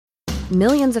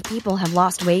Millions of people have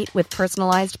lost weight with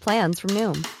personalized plans from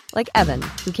Noom. Like Evan,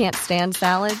 who can't stand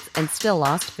salads and still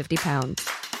lost 50 pounds.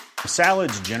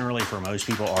 Salads generally for most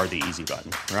people are the easy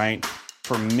button, right?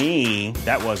 For me,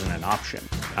 that wasn't an option.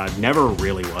 I never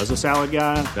really was a salad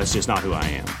guy. That's just not who I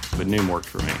am. But Noom worked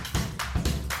for me.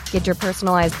 Get your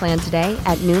personalized plan today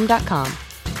at Noom.com.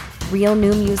 Real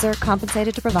Noom user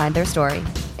compensated to provide their story.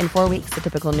 In 4 weeks, the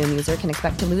typical Noom user can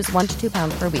expect to lose 1 to 2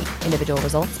 pounds per week. Individual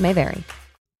results may vary.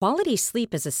 Quality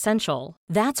sleep is essential.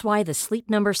 That's why the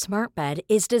Sleep Number Smart Bed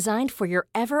is designed for your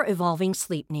ever-evolving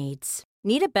sleep needs.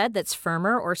 Need a bed that's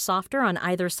firmer or softer on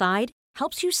either side?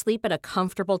 Helps you sleep at a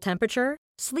comfortable temperature?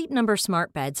 Sleep Number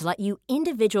Smart Beds let you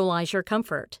individualize your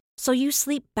comfort, so you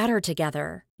sleep better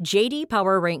together. J.D.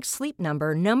 Power ranks Sleep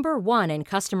Number number 1 in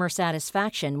customer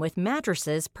satisfaction with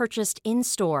mattresses purchased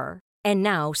in-store. And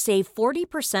now, save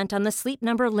 40% on the Sleep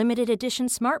Number Limited Edition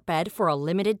Smart Bed for a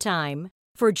limited time.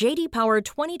 For J.D. Power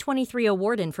 2023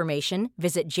 award information,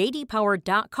 visit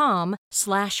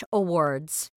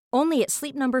jdpower.com/awards. Only at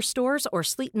Sleep Number stores or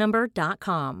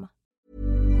sleepnumber.com.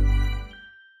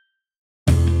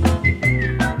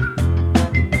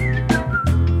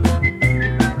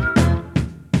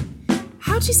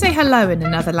 How do you say hello in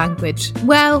another language?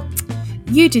 Well,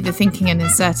 you do the thinking and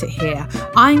insert it here.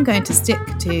 I'm going to stick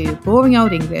to boring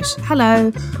old English. Hello,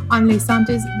 I'm Lou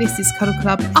Sanders. This is Cuddle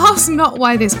Club. Ask not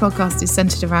why this podcast is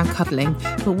centred around cuddling,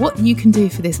 but what you can do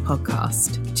for this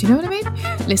podcast. Do you know what I mean?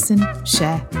 Listen,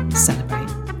 share, celebrate.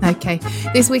 Okay,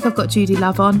 this week I've got Judi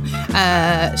Love on.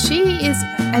 She is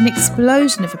an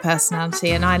explosion of a personality,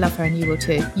 and I love her, and you will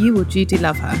too. You will Judi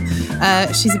love her.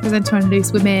 She's a presenter on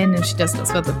Loose Women, and she does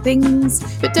lots of other things.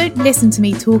 But don't listen to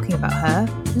me talking about her.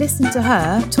 Listen to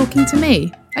her talking to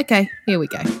me. Okay, here we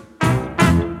go.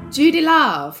 Judi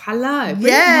Love, hello.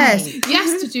 Yes.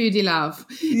 Yes to Judi Love.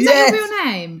 Is Yes. that your real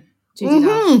name? Judi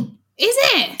Love. Is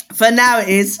it? For now it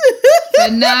is.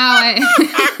 For now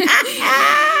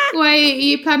Wait, are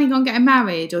you planning on getting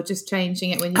married or just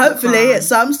changing it when you Hopefully at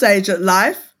some stage of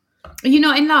life. Are you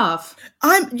not in love?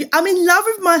 I'm in love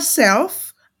with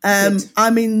myself.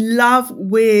 I'm in love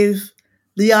with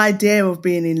the idea of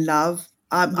being in love.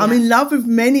 I'm in love with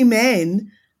many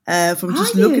men from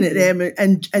just looking at them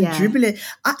and dribbling.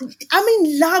 I'm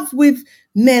in love with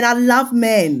men. I love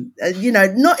men,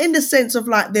 not in the sense of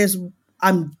like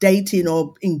I'm dating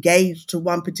or engaged to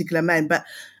one particular man, but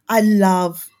I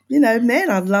love,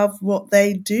 men. I love what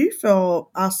they do for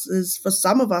us for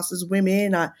some of us as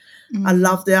women. I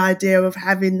love the idea of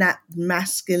having that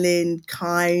masculine,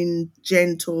 kind,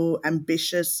 gentle,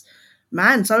 ambitious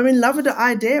man. So I'm in love with the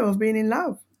idea of being in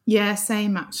love. Yeah,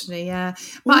 same actually. Yeah,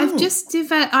 but I've just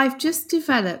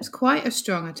developed quite a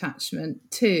strong attachment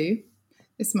to.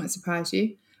 This might surprise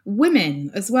you.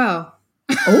 Women as well.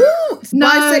 Oh,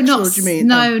 bisexual? Not, do you mean?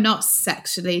 No, not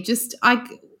sexually. Just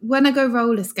when I go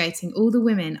roller skating, all the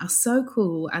women are so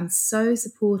cool and so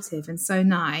supportive and so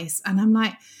nice, and I'm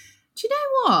like, do you know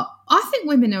what? I think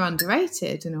women are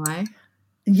underrated in a way.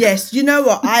 Yes, you know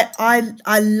what?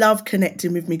 I love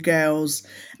connecting with me girls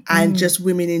and just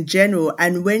women in general.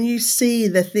 And when you see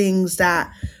the things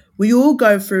that we all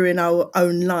go through in our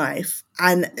own life,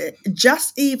 and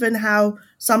just even how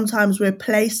sometimes we're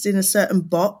placed in a certain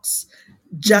box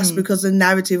just because the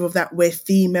narrative of that we're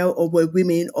female or we're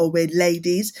women or we're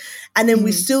ladies, and then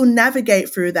we still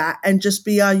navigate through that and just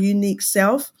be our unique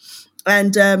self.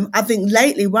 And I think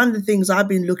lately one of the things I've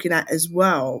been looking at as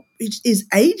well is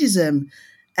ageism,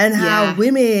 and how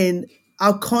women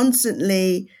are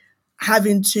constantly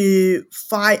having to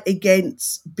fight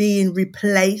against being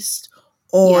replaced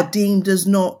or deemed as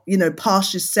not,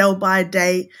 past your sell by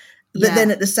date. But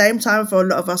then at the same time, for a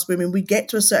lot of us women, we get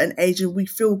to a certain age and we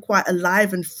feel quite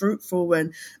alive and fruitful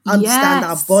and understand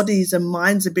our bodies and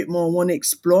minds a bit more and want to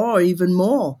explore even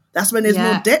more. That's when there's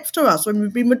more depth to us, when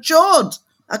we've been matured.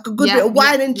 Like a good bit of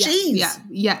wine and cheese.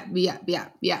 Yeah.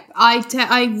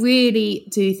 I really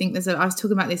do think I was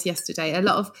talking about this yesterday.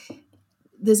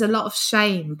 There's a lot of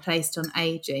shame placed on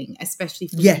aging, especially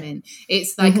for women.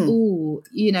 It's like, put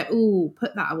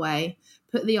that away.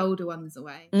 Put the older ones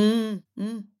away.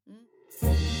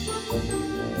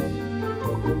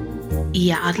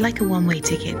 Yeah, I'd like a one-way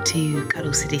ticket to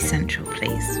Cuddle City Central,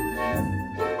 please.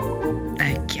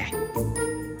 Okay.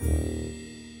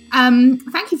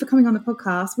 Thank you for coming on the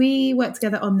podcast. We worked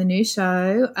together on the new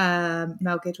show,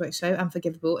 Mel Gidwick's show,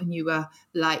 Unforgivable, and you were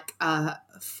like a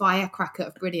firecracker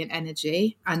of brilliant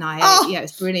energy. And it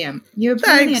was brilliant. You were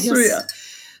brilliant. Your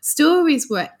stories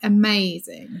were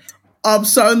amazing. I'm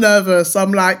so nervous.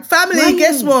 I'm like, family,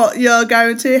 guess what? You're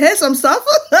going to hear some stuff.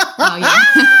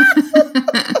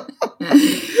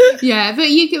 Yeah, but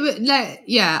you could,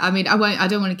 I mean, I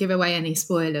don't want to give away any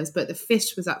spoilers, but the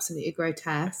fish was absolutely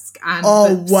grotesque and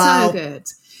wow. so good.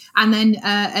 And then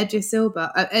Idris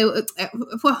Elba.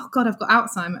 Well, God, I've got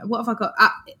Alzheimer's. What have I got?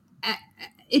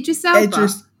 Idris Elba.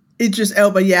 Idris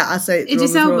Elba. Yeah, I say it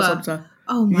Idris wrong Elba. sometimes.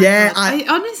 Oh my God! I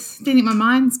honestly think my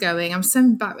mind's going. I'm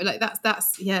so back. Like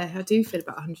that's. Yeah, I do feel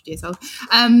about 100 years old.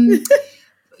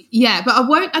 Yeah, but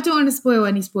I don't want to spoil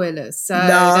any spoilers, so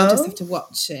they'll just have to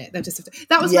watch it. They'll just have to.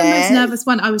 That was my most nervous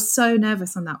one. I was so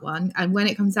nervous on that one, and when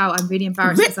it comes out, I'm really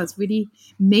embarrassed because I was really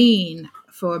mean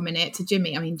for a minute to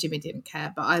Jimmy. I mean, Jimmy didn't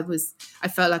care, but I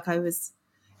felt like I was.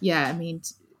 Yeah, I mean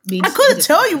I couldn't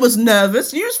tell you was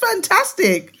nervous. You was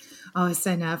fantastic. Oh, I was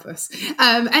so nervous.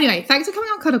 Anyway, thanks for coming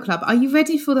on Cuddle Club. Are you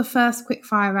ready for the first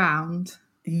quickfire round?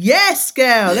 Yes,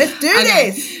 girl. Let's do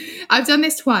this. I've done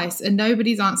this twice and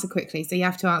nobody's answered quickly, so you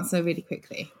have to answer really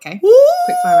quickly. Okay? Woo,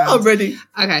 quickfire round. I'm ready.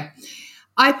 Okay.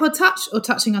 iPod Touch or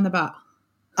touching on the butt?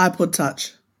 iPod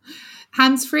Touch.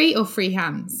 Hands-free or free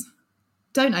hands?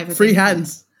 Don't overthink Free it.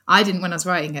 hands. I didn't when I was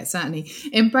writing it, certainly.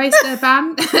 Embrace the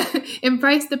band,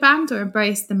 embrace the band or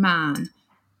embrace the man?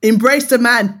 Embrace the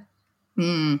man.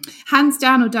 Hands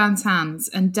down or Dan's hands?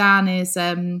 And Dan is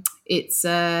it's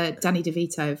Danny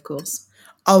DeVito, of course.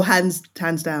 Oh, hands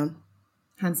down.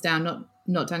 Hands down,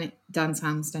 not Dan's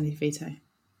hands, Danny DeVito.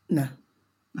 No.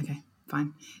 Okay,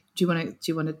 fine. Do you want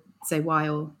to say why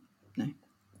or no?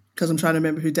 Because I'm trying to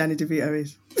remember who Danny DeVito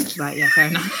is. Right, yeah, fair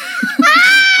enough.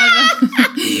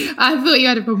 I thought you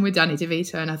had a problem with Danny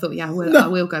DeVito, and I thought, I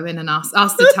will go in and ask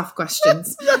the tough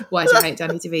questions. Why do you hate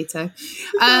Danny DeVito?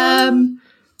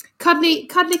 Cuddly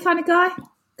kind of guy?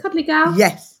 Cuddly gal?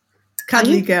 Yes.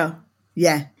 Cuddly girl.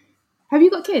 Yeah. Have you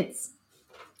got kids?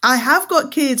 I have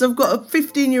got kids. I've got a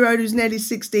 15-year-old who's nearly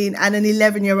 16 and an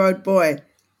 11-year-old boy.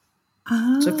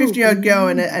 Oh. So a 15-year-old girl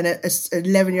and an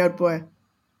 11-year-old boy.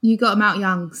 You got them out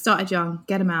young, started young,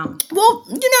 get them out. Well,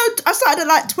 I started at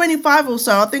like 25 or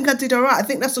so. I think I did all right. I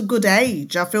think that's a good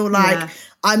age. I feel like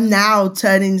I'm now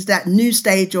turning to that new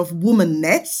stage of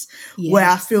womanness where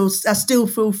I still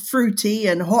feel fruity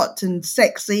and hot and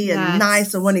sexy and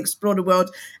nice and want to explore the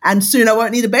world. And soon I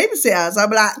won't need a babysitter. So I'll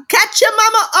be like, catch your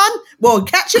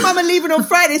mama leaving on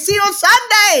Friday. See you on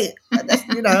Sunday.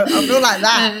 I feel like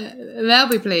that. They'll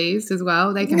be pleased as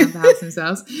well. They can have the house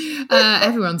themselves.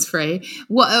 Everyone's free.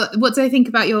 What do they think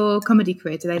about your comedy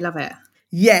career? Do they love it?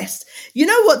 Yes. You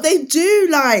know what? They do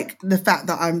like the fact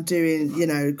that I'm doing,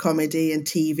 comedy and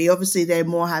TV. Obviously, they're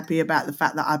more happy about the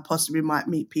fact that I possibly might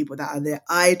meet people that are their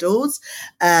idols.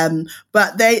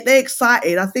 But they're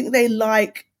excited. I think they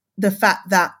like the fact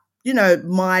that,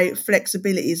 my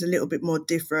flexibility is a little bit more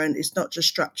different. It's not just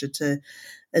structured to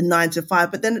a 9 to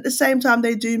 5. But then at the same time,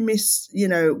 they do miss,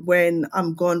 when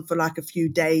I'm gone for like a few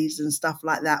days and stuff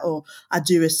like that, or I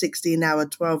do a 16-hour,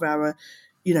 12-hour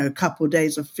couple of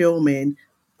days of filming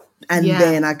and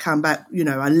then I come back,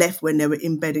 I left when they were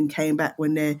in bed and came back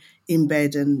when they're in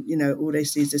bed and, all they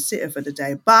see is a sitter for the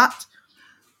day. But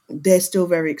they're still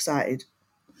very excited.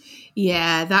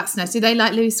 Yeah, that's nice. Do they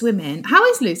like Loose Women? How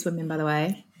is Loose Women, by the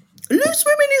way? Loose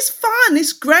Women is fun.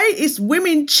 It's great. It's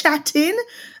women chatting,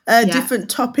 different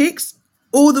topics.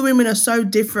 All the women are so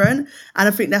different. And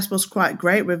I think that's what's quite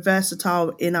great. We're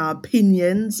versatile in our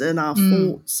opinions and our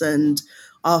thoughts and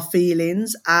our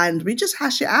feelings, and we just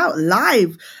hash it out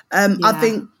live. I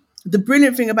think the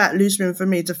brilliant thing about Loose Women for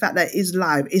me is the fact that it is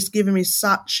live. It's given me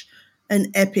such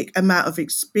an epic amount of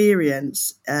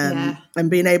experience, and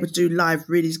being able to do live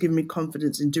really has given me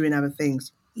confidence in doing other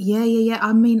things. Yeah.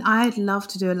 I mean, I'd love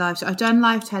to do a live show. I've done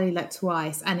live telly like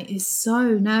twice, and it is so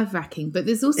nerve-wracking, but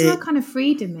there's also a kind of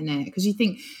freedom in it because you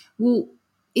think, well,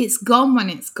 it's gone when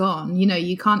it's gone.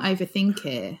 You can't overthink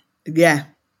it.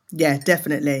 Yeah,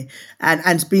 definitely. And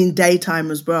it's been daytime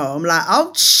as well. I'm like,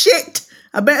 oh, shit,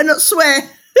 I better not swear.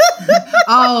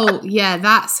 Oh, yeah,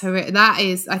 that's horrific. That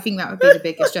is, I think that would be the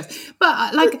biggest stress.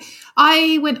 But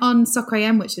I went on Soccer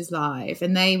AM, which is live,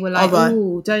 and they were like,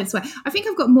 oh, don't swear. I think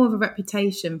I've got more of a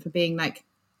reputation for being like,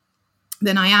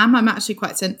 than I am. I'm actually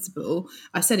quite sensible.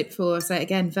 I said it before, I'll say it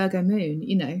again, Virgo moon,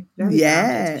 very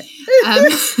grounded.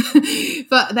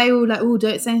 But they were like, oh,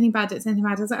 don't say anything bad, I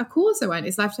was like, of course I won't,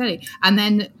 it's live telly. And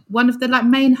then one of the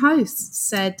main hosts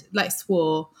said,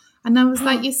 swore. And I was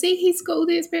like, you see, he's got all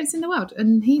the experience in the world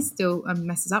and he still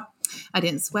messes up. I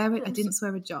didn't swear it. I didn't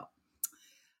swear a jot.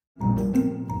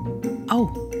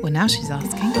 Oh, well, now she's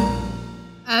asking.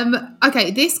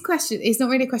 Okay, this question is not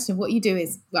really a question. What you do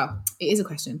is, well, it is a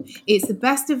question. It's the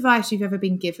best advice you've ever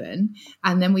been given,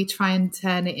 and then we try and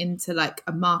turn it into like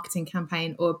a marketing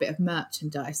campaign or a bit of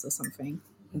merchandise or something.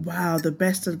 Wow, the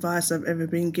best advice I've ever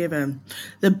been given.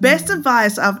 The best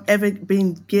advice I've ever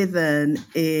been given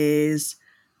is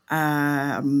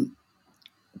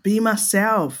be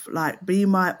myself, like be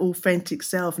my authentic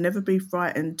self. Never be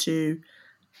frightened to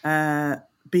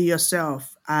be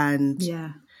yourself, and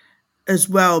as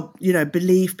well, you know,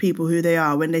 believe people who they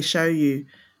are when they show you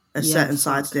a certain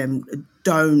side to them.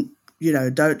 Don't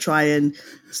try and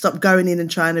stop going in and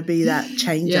trying to be that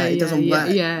changer. It doesn't work.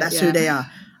 That's who they are.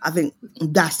 I think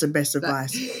that's the best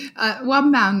advice.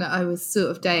 One man that I was sort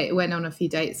of went on a few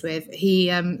dates with, he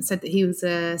said that he was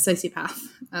a sociopath,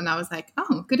 and I was like,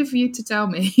 oh, good of you to tell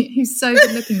me. He's so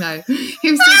good looking though. He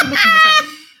was so good looking. I was like,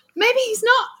 maybe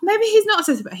he's not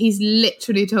a sociopath. He's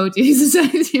literally told you he's a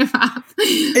sociopath.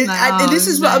 And this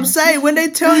is what I'm saying. When they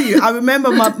tell you, I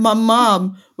remember my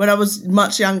mum, when I was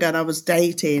much younger and I was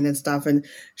dating and stuff, and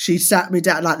she sat me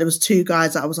down, like there was two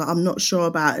guys that I was like, I'm not sure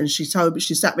about. And she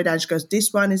sat me down, she goes,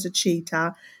 this one is a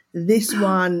cheater. This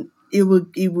one, he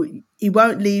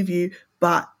won't leave you,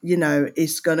 but you know, she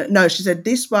said,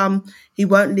 this one, he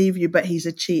won't leave you, but he's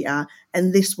a cheater.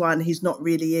 And this one, he's not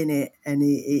really in it, and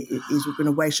he's going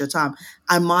to waste your time.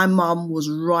 And my mum was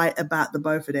right about the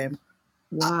both of them.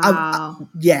 Wow.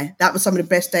 That was some of the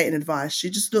best dating advice. She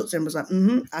just looked at him and was like,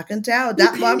 I can tell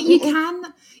that one.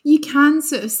 You can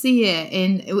sort of see it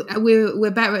in,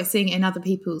 we're better at seeing it in other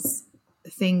people's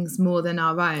things more than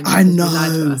our own. I know. We lie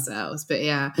to ourselves, but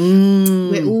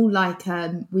we're all like,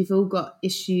 we've all got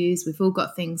issues, we've all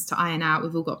got things to iron out,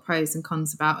 we've all got pros and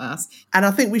cons about us. And I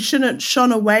think we shouldn't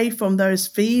shun away from those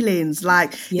feelings.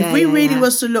 Like if we really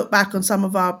was to look back on some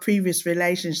of our previous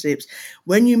relationships,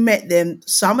 when you met them,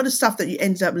 some of the stuff that you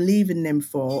ended up leaving them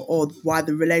for, or why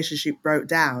the relationship broke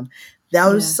down,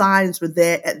 those signs were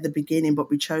there at the beginning, but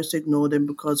we chose to ignore them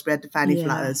because we had the fanny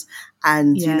flutters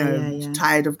and,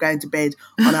 tired of going to bed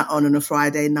on a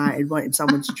Friday night and wanting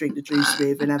someone to drink the juice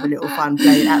with and have a little fun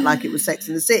play, act like it was Sex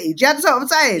in the City. Do you understand what I'm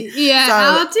saying? Yeah, so,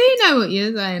 I do know what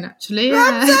you're saying, actually.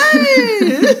 Yeah.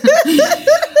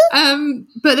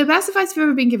 But the best advice you've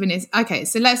ever been given is, okay,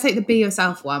 so let's take the be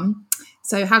yourself one.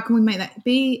 So how can we make that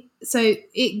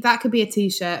that could be a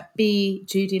t-shirt, be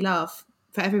Judy Love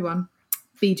for everyone.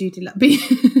 Be Judy Love.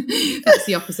 That's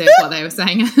the opposite of what they were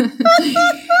saying.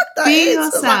 Be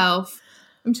yourself.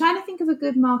 I'm trying to think of a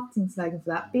good marketing slogan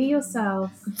for that. Be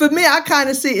yourself. For me, I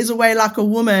kind of see it as a way like a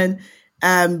woman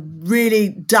really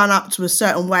done up to a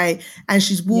certain way, and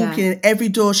she's walking and every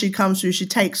door she comes through, she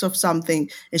takes off something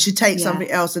and she takes something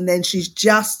else, and then she's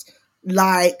just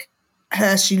like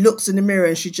her. She looks in the mirror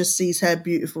and she just sees her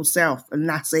beautiful self, and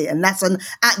that's it. And at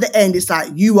the end, it's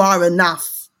like, you are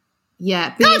enough.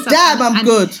 Yeah. God damn, I'm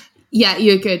good. Yeah,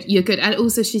 you're good. You're good. And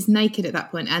also she's naked at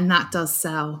that point, and that does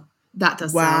sell. That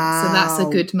does sell. So that's a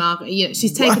good market. You know,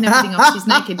 she's taken everything off. She's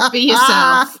naked. Be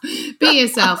yourself. Be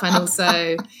yourself. And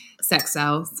also sex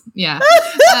sells. Yeah.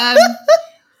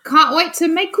 Can't wait to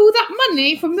make all that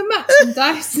money from the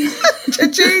merchandise.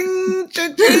 Cha-ching,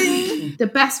 cha-ching. The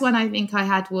best one I think I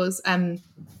had was, it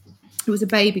was a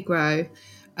baby grow.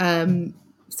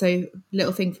 So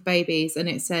little thing for babies, and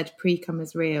it said pre-cum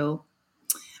is real.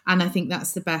 And I think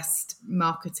that's the best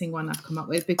marketing one I've come up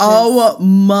with. Because oh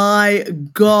my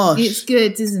gosh. It's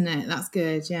good, isn't it? That's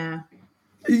good, yeah.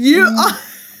 You are...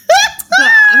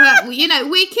 but, you know,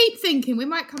 we keep thinking. We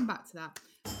might come back to that.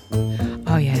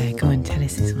 Oh, yeah, go on, tell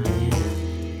us this one. Yeah.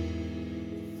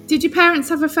 Did your parents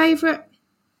have a favourite?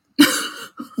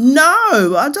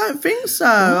 No, I don't think so.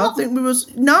 What?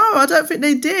 I don't think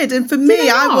they did. And for me,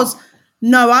 I was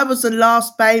the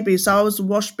last baby, so I was the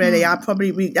wash belly.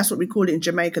 That's what we call it in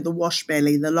Jamaica, the wash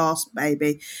belly, the last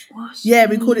baby.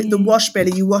 We call it the wash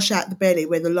belly. You wash out the belly,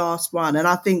 we're the last one. And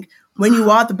I think when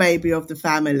you are the baby of the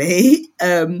family,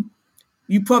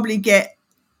 you probably get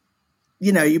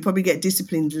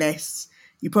disciplined less.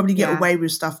 You probably get away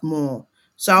with stuff more.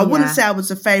 So I wouldn't say I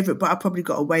was a favourite, but I probably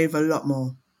got away with a lot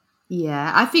more.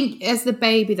 Yeah, I think as the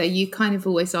baby, though, you kind of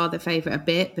always are the favourite a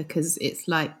bit, because it's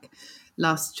like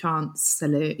last chance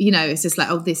salute. You know, it's just like,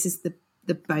 oh, this is the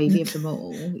baby of them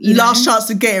all. Last chance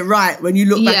to get it right when you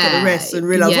look back at the rest and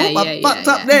realise, I fucked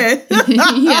up there.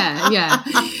 yeah.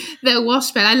 The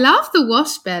wash belly. I love the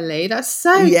wash belly. That's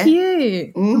so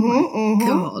cute.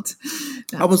 God.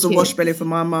 I was a wash belly for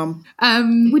my mum.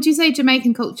 Would you say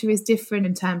Jamaican culture is different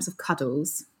in terms of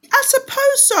cuddles? I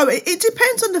suppose so. It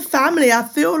depends on the family. I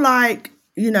feel like,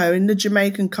 in the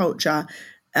Jamaican culture,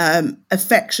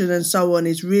 affection and so on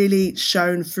is really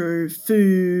shown through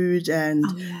food and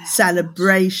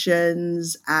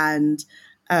celebrations and,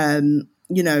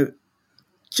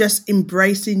 just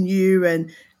embracing you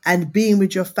and being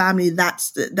with your family.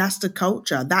 That's the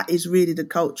culture. That is really the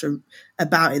culture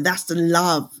about it. That's the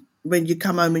love when you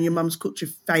come home and your mum's cooked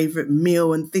your favourite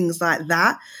meal and things like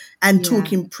that, and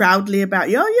talking proudly about,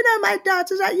 my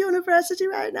daughter's at university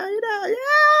right now, congratulations,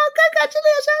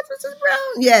 Mrs. Brown.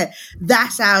 Yeah,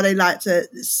 that's how they like to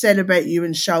celebrate you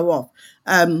and show off.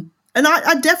 And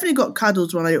I definitely got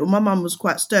cuddles when my mum was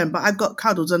quite stern, but I got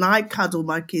cuddles, and I cuddle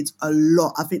my kids a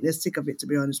lot. I think they're sick of it, to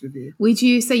be honest with you. Would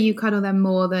you say you cuddle them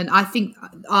more than, I think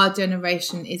our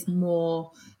generation is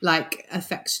more like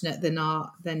affectionate than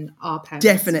our parents?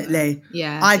 Definitely.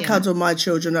 Yeah. I cuddle my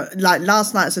children. Like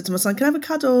last night I said to my son, can I have a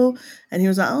cuddle? And he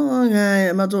was like, oh, okay.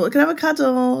 And my daughter, can I have a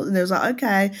cuddle? And they was like,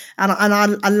 okay. And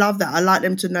I love that. I like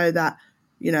them to know that,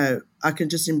 I can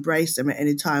just embrace them at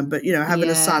any time. But, having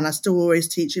a son, I still always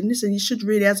teach him, listen, you should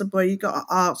really, as a boy, you've got to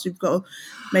ask, you've got to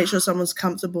make sure someone's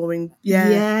comfortable. And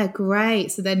Yeah,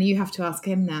 great. So then you have to ask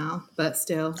him now, but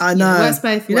still. I know. It works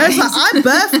both ways. It's like, I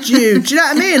birthed you. Do you know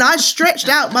what I mean? I stretched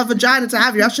out my vagina to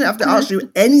have you. I shouldn't have to ask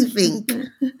you anything.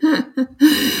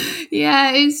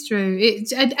 Yeah, it's true.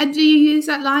 And do you use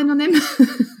that line on him?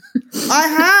 I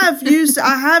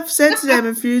have said to them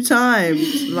a few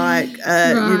times, like,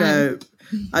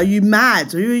 Right. are you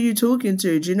mad? Who are you talking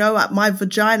to? Do you know what my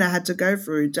vagina had to go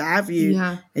through to have you?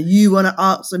 Yeah. And you want to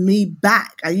answer me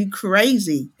back? Are you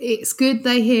crazy? It's good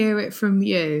they hear it from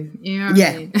you. You know what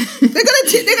I mean? They're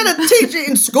gonna teach it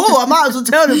in school. I might as well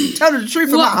tell them the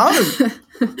truth from at home.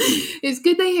 It's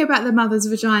good they hear about the mother's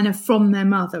vagina from their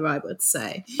mother, I would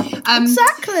say.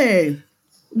 Exactly.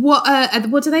 What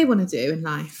do they want to do in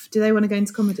life? Do they want to go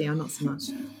into comedy or not so much?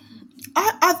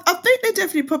 I think they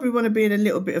definitely probably want to be in a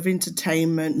little bit of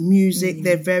entertainment, music.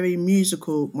 They're very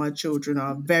musical. My children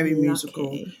are very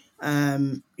musical,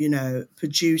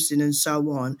 producing and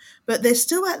so on. But they're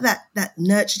still at that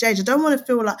nurtured age. I don't want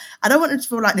them to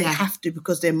feel like they have to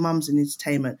because their mum's in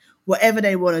entertainment. Whatever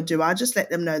they want to do, I just let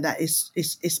them know that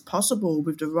it's possible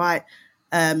with the right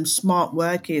smart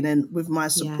working and with my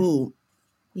support.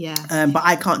 Yeah. But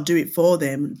I can't do it for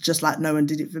them, just like no one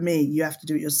did it for me. You have to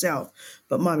do it yourself.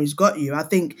 But mummy's got you. I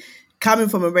think coming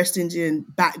from a West Indian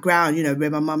background, where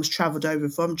my mum's travelled over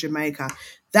from Jamaica,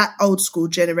 that old school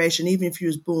generation, even if you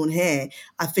was born here,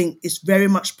 I think it's very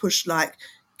much pushed like,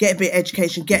 get a bit of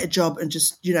education, get a job and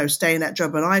just, stay in that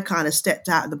job. And I kind of stepped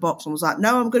out of the box and was like,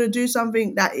 no, I'm going to do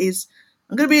something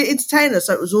I'm going to be an entertainer.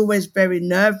 So it was always very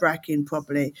nerve-wracking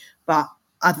probably. But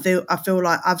I feel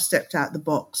like I've stepped out the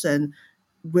box, and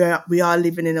we are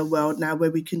living in a world now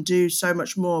where we can do so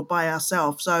much more by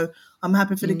ourselves. So I'm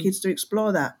happy for the kids to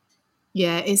explore that.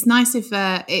 Yeah, it's nice if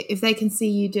they can see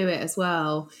you do it as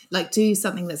well. Like, do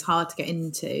something that's hard to get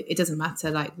into. It doesn't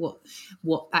matter like what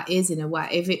that is in a way.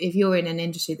 If you're in an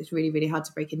industry that's really, really hard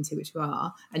to break into, which you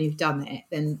are, and you've done it,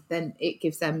 then it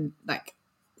gives them like,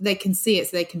 they can see it,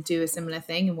 so they can do a similar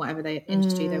thing in whatever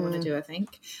industry they want to do. I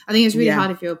think it's really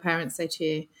hard if your parents say to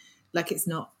you, like, it's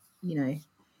not,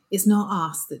 it's not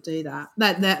us that do that.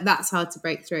 That's hard to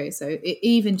break through. So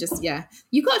you've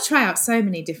got to try out so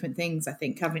many different things, I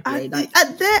think, haven't you? Like,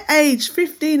 at their age,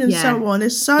 15 and so on,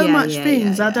 there's so much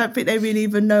things. I don't think they really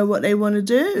even know what they want to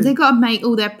do. They've got to make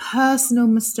all their personal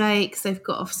mistakes. They've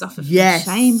got to suffer from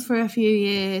shame for a few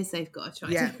years. They've got to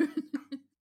try to...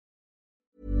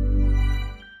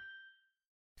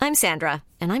 I'm Sandra,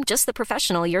 and I'm just the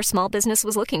professional your small business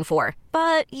was looking for.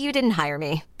 But you didn't hire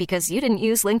me because you didn't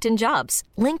use LinkedIn Jobs.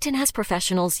 LinkedIn has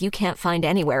professionals you can't find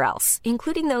anywhere else,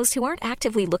 including those who aren't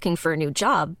actively looking for a new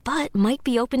job, but might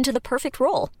be open to the perfect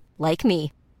role, like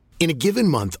me. In a given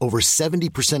month, over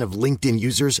 70% of LinkedIn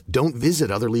users don't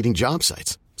visit other leading job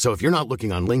sites. So if you're not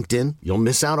looking on LinkedIn, you'll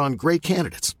miss out on great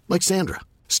candidates like Sandra.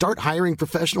 Start hiring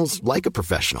professionals like a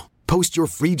professional. Post your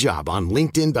free job on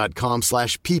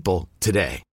linkedin.com/people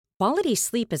today. Quality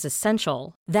sleep is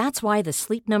essential. That's why the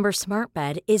Sleep Number Smart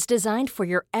Bed is designed for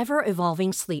your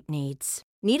ever-evolving sleep needs.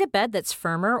 Need a bed that's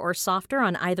firmer or softer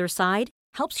on either side?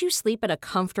 Helps you sleep at a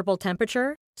comfortable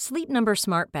temperature? Sleep Number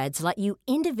Smart Beds let you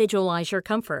individualize your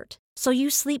comfort, so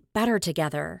you sleep better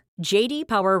together. J.D.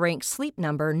 Power ranks Sleep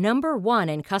Number number 1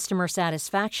 in customer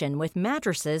satisfaction with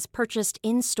mattresses purchased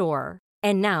in-store.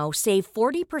 And now save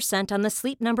 40% on the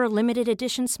Sleep Number Limited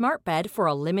Edition Smart Bed for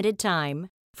a limited time.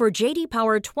 For J.D.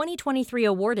 Power 2023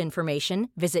 award information,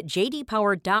 visit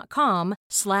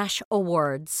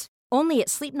jdpower.com/awards. Only at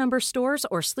Sleep Number stores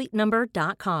or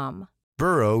sleepnumber.com.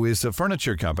 Burrow is a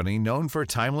furniture company known for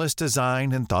timeless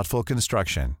design and thoughtful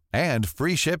construction, and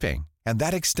free shipping, and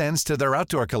that extends to their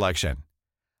outdoor collection.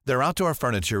 Their outdoor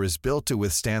furniture is built to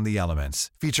withstand the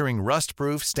elements, featuring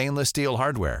rust-proof stainless steel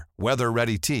hardware,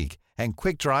 weather-ready teak, and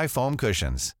quick-dry foam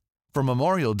cushions. For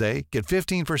Memorial Day, get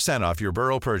 15% off your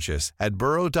Burrow purchase at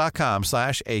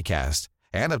burrow.com/ACAST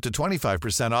and up to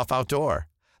 25% off outdoor.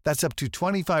 That's up to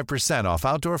 25% off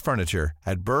outdoor furniture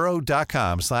at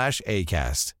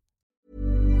burrow.com/ACAST.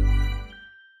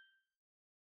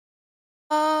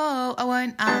 Oh, I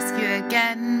won't ask you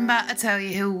again, but I tell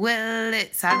you who will.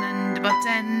 It's Alan de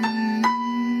Botton.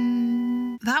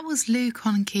 That was Luke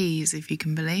on keys, if you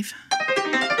can believe.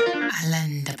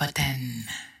 Alan de Botton.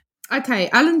 Okay,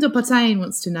 Alan de Botton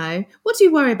wants to know, what do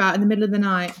you worry about in the middle of the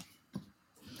night?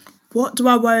 What do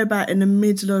I worry about in the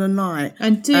middle of the night?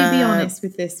 And do be honest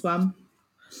with this one.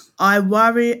 I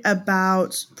worry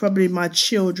about probably my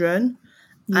children.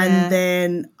 Yeah. And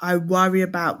then I worry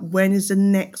about when is the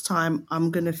next time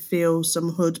I'm going to feel some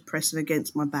hood pressing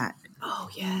against my back. Oh,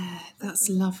 yeah, that's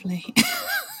lovely.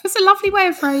 That's a lovely way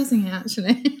of phrasing it,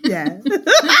 actually. Yeah.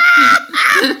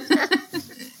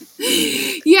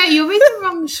 Yeah, you're in the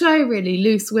wrong show, really,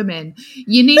 Loose Women.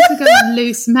 You need to go on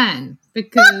Loose Men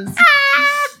because...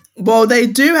 Well, they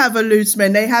do have a Loose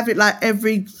Men. They have it like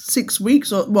every 6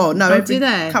 weeks or, well, no, every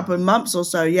couple of months or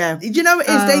so, yeah. You know what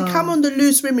it is? They come on the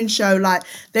Loose Women show, like,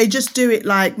 they just do it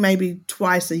like maybe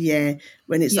twice a year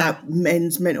when it's like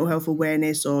men's mental health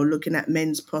awareness or looking at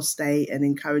men's prostate and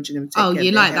encouraging them to take care of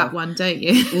you their like health. that one, don't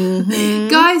you? Mm-hmm.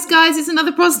 Guys, it's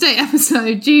another prostate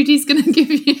episode. Judy's going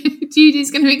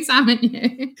to examine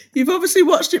you. You've obviously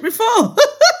watched it before.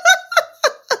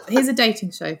 Here's a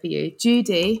dating show for you.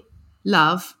 Judy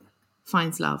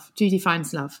finds love. Judy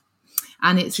finds love.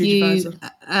 And it's Judy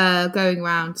going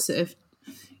around sort of,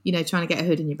 trying to get a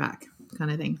hood in your back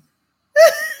kind of thing.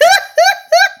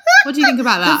 What do you think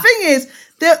about that? The thing is,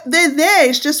 they're there.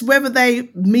 It's just whether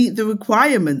they meet the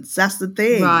requirements. That's the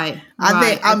thing. Right.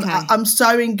 I'm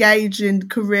so engaged in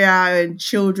career and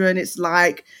children. It's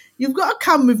like, you've got to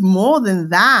come with more than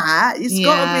that. It's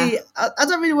got to be, I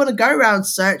don't really want to go around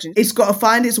searching. It's got to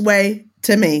find its way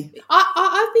to me.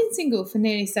 I've been single for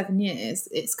nearly 7 years.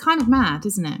 It's kind of mad,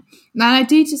 isn't it? And I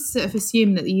do just sort of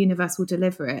assume that the universe will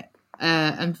deliver it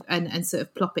and sort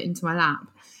of plop it into my lap.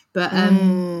 But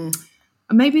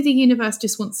maybe the universe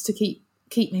just wants to keep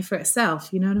me for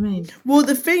itself. You know what I mean? Well,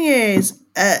 the thing is,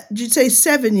 did you say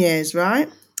 7 years, right?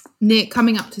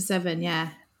 Coming up to 7, yeah.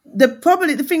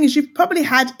 The thing is, you've probably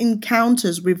had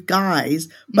encounters with guys,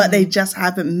 but they just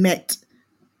haven't met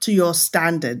to your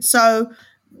standards. So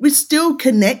we're still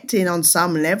connecting on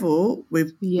some level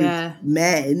with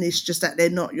men. It's just that they're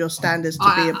not your standards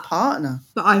to be a partner.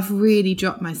 But I've really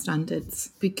dropped my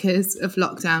standards because of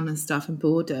lockdown and stuff and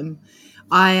boredom.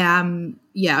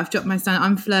 I've dropped my standard.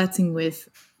 I'm flirting with,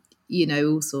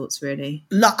 all sorts really.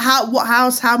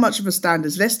 How much of a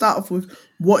standards? Let's start off with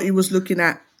what you was looking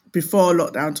at before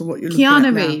lockdown to what you're looking at now.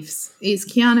 Keanu Reeves. It's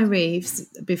Keanu Reeves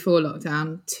before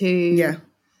lockdown to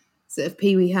sort of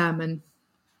Pee Wee Herman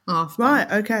after. Right,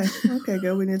 okay,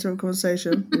 girl, we need to have a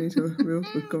conversation. We need to have a real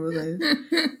good conversation.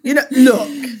 Look,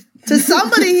 to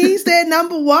somebody, he's their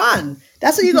number one.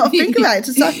 That's what you got to think about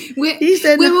it.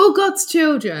 We're all God's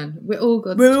children. We're all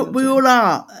God's children. We all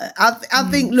are. I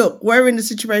think, look, we're in a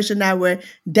situation now where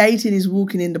dating is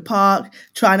walking in the park,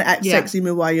 trying to act sexy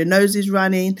while your nose is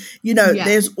running.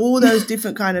 There's all those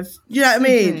different kind of, you know what I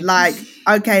mean? Okay. Like,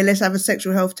 okay, let's have a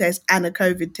sexual health test and a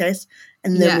COVID test,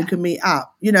 and then we can meet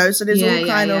up. So there's all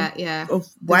kind of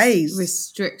ways. There's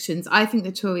restrictions. I think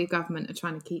the Tory government are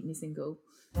trying to keep me single.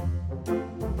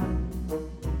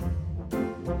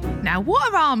 Now,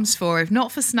 what are arms for if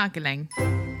not for snuggling?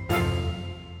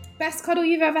 Best cuddle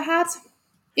you've ever had?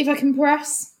 If I can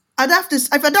press. I'd have to,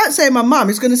 if I don't say my mum,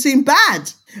 it's going to seem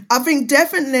bad. I think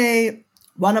definitely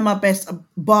one of my best,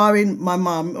 barring my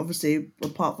mum, obviously,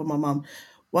 apart from my mum,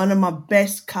 one of my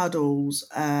best cuddles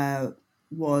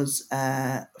was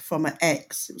from an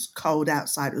ex. It was cold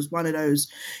outside. It was one of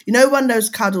those, one of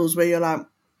those cuddles where you're like,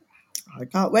 I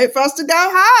can't wait for us to go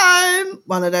home.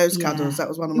 One of those cuddles. That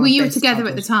was one of my best you were together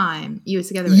cuddles. at the time? You were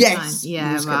together at the time?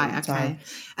 Yeah, right, okay.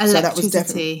 Electricity so that was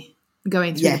definitely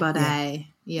going through the body.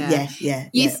 Yeah.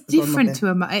 It's different to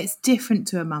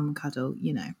a mum cuddle,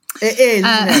 It is,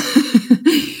 isn't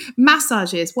it?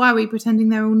 Massages. Why are we pretending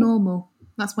they're all normal?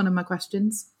 That's one of my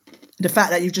questions. The fact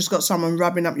that you've just got someone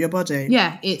rubbing up your body.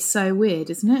 Yeah, it's so weird,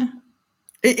 isn't it?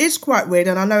 It is quite weird,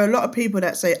 and I know a lot of people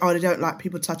that say, they don't like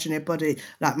people touching their body,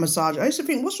 like massage. I used to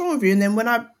think, what's wrong with you? And then when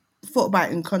I thought about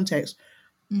it in context,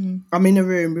 I'm in a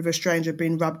room with a stranger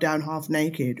being rubbed down half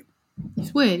naked.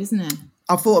 It's weird, isn't it?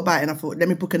 I thought about it and I thought, let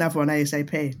me book another one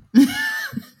ASAP.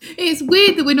 It's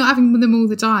weird that we're not having them all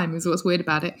the time is what's weird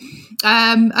about it.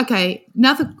 Okay,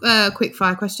 another quick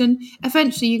fire question.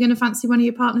 Eventually, you're going to fancy one of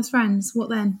your partner's friends. What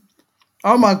then?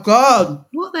 Oh, my God.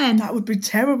 What then? That would be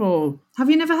terrible. Have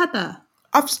you never had that?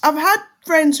 I've had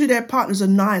friends who their partners are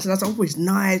nice, and I was always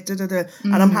nice, and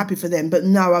I'm happy for them. But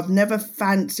no, I've never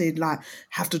fancied,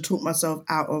 have to talk myself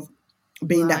out of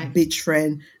being that bitch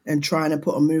friend and trying to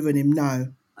put a move on him.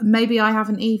 No. Maybe I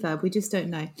haven't either. We just don't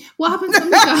know. What happens on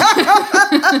the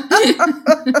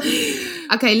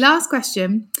show? Okay, last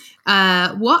question.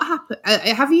 What happened?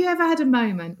 Have you ever had a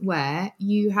moment where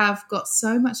you have got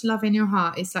so much love in your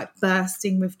heart, it's like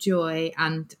bursting with joy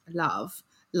and love?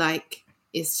 Like,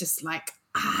 it's just like,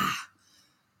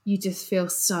 you just feel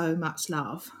so much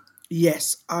love.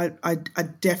 Yes, I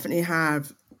definitely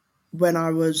have. When I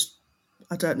was,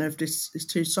 I don't know if this is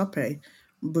too soppy,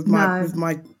 with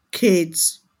my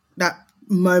kids, that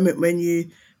moment when you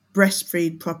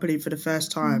breastfeed properly for the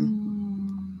first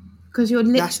time. Because you're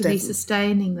literally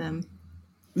sustaining them.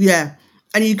 Yeah.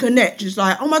 And you connect. It's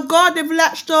like, oh my God, they've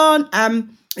latched on.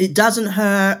 It doesn't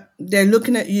hurt. They're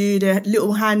looking at you. Their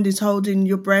little hand is holding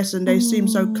your breast and they seem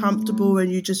so comfortable and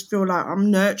you just feel like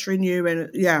I'm nurturing you. And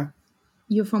yeah.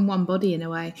 You're from one body in a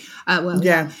way.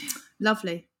 Yeah.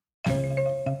 Lovely.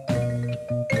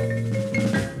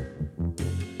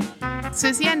 So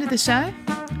it's the end of the show,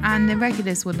 and the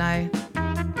regulars will know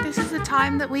this is the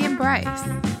time that we embrace,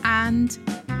 and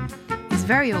it's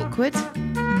very awkward,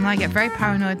 and I get very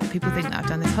paranoid that people think that I've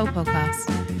done this whole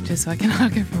podcast just so I can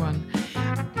hug everyone.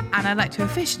 And I'd like to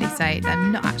officially say that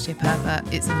I'm not actually a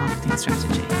pervert, it's a marketing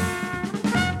strategy.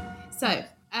 So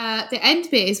the end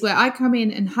bit is where I come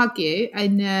in and hug you,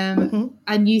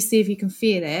 and you see if you can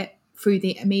feel it through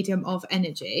the medium of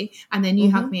energy, and then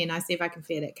you hug me and I see if I can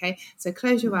feel it. Okay, so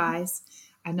close your eyes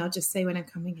and I'll just say when I'm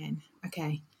coming in.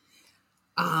 Okay,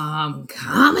 I'm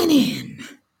coming in,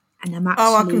 and I'm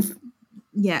actually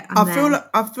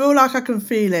I feel like I can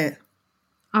feel it.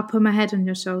 I'll put my head on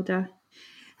your shoulder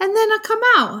and then I come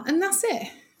out, and that's it.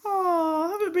 Oh,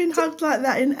 I haven't been hugged like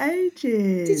that in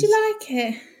ages. Did you like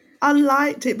it? I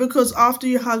liked it because after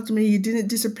you hugged me, you didn't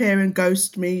disappear and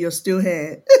ghost me. You're still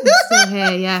here. I'm still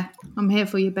here, yeah. I'm here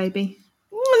for you, baby.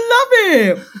 I love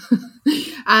it.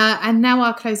 And now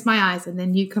I'll close my eyes and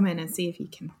then you come in and see if you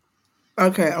can.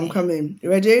 Okay, I'm coming. You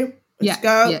ready? Let's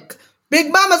go. Yeah.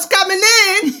 Big Mama's coming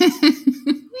in.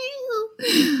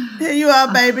 Here you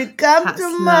are, baby. Come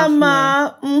to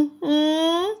Mama.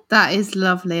 That is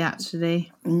lovely,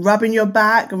 actually. I'm rubbing your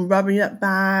back. I'm rubbing your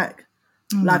back.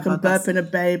 Like I'm burping a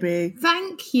baby.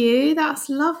 Thank you. That's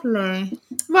lovely.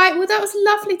 Right, well, that was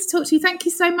lovely to talk to you. Thank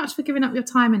you so much for giving up your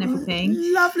time and everything.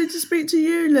 Lovely to speak to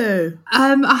you, Lou.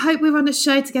 I hope we're on a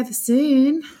show together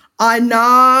soon. I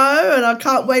know, and I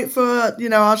can't wait for,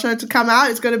 our show to come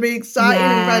out. It's going to be exciting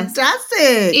and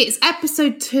fantastic. It's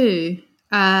episode 2.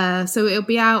 So it'll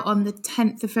be out on the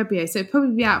 10th of February. So it'll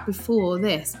probably be out before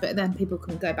this, but then people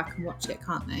can go back and watch it,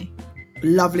 can't they?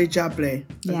 Lovely jubbly.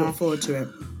 I look forward to it.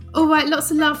 All right,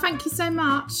 lots of love. Thank you so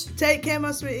much. Take care,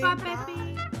 my sweetie. Bye,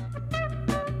 baby.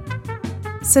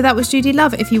 So that was Judy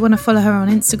Love. If you want to follow her on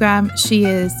Instagram, she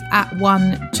is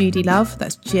 @1JudyLove.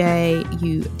 That's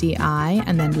JUDI,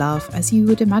 and then love, as you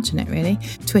would imagine it, really.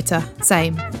 Twitter,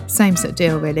 same sort of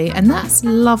deal, really. And that's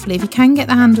lovely. If you can get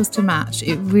the handles to match,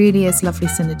 it really is lovely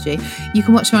synergy. You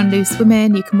can watch her on Loose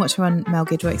Women. You can watch her on Mel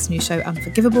Gidroyk's new show,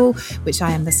 Unforgivable, which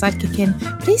I am the sidekick in.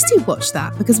 Please do watch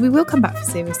that, because we will come back for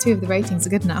series 2 if the ratings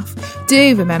are good enough.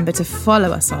 Do remember to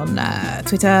follow us on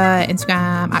Twitter,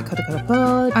 Instagram,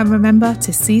 @CuddleClubPod. And remember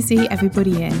to CC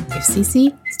everybody in if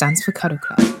CC stands for Cuddle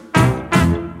Club.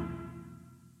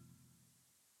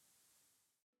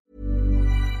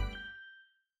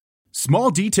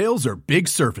 Small details are big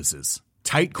surfaces.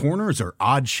 Tight corners are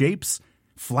odd shapes.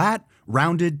 Flat,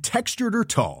 rounded, textured, or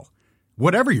tall.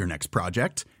 Whatever your next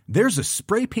project, there's a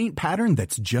spray paint pattern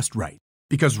that's just right.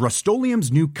 Because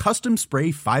Rust-Oleum's new Custom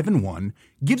Spray 5-in-1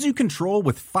 gives you control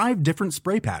with 5 different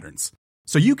spray patterns.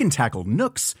 So you can tackle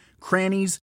nooks,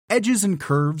 crannies, edges, and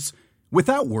curves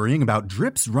without worrying about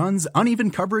drips, runs,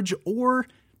 uneven coverage, or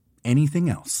anything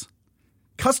else.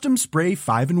 Custom Spray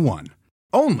 5-in-1.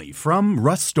 Only from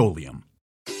Rust-Oleum.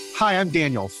 Hi, I'm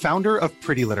Daniel, founder of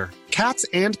Pretty Litter. Cats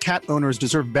and cat owners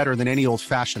deserve better than any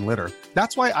old-fashioned litter.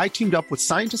 That's why I teamed up with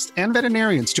scientists and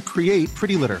veterinarians to create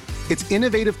Pretty Litter. Its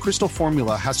innovative crystal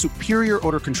formula has superior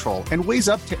odor control and weighs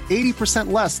up to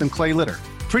 80% less than clay litter.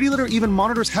 Pretty Litter even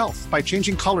monitors health by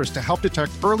changing colors to help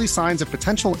detect early signs of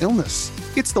potential illness.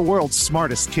 It's the world's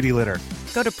smartest kitty litter.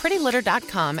 Go to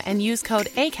prettylitter.com and use code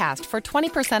ACAST for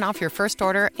 20% off your first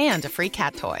order and a free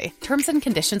cat toy. Terms and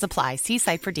conditions apply. See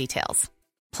site for details.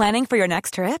 Planning for your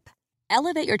next trip?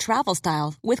 Elevate your travel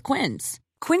style with Quince.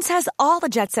 Quince has all the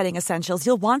jet-setting essentials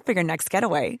you'll want for your next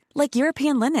getaway, like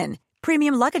European linen,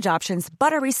 premium luggage options,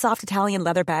 buttery soft Italian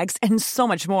leather bags, and so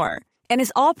much more. And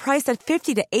is all priced at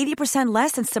 50 to 80%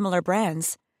 less than similar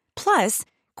brands. Plus,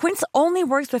 Quince only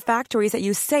works with factories that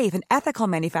use safe and ethical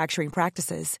manufacturing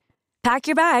practices. Pack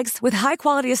your bags with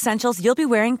high-quality essentials you'll be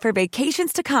wearing for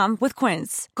vacations to come with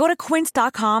Quince. Go to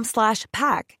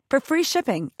quince.com/pack for free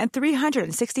shipping and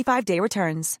 365-day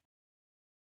returns.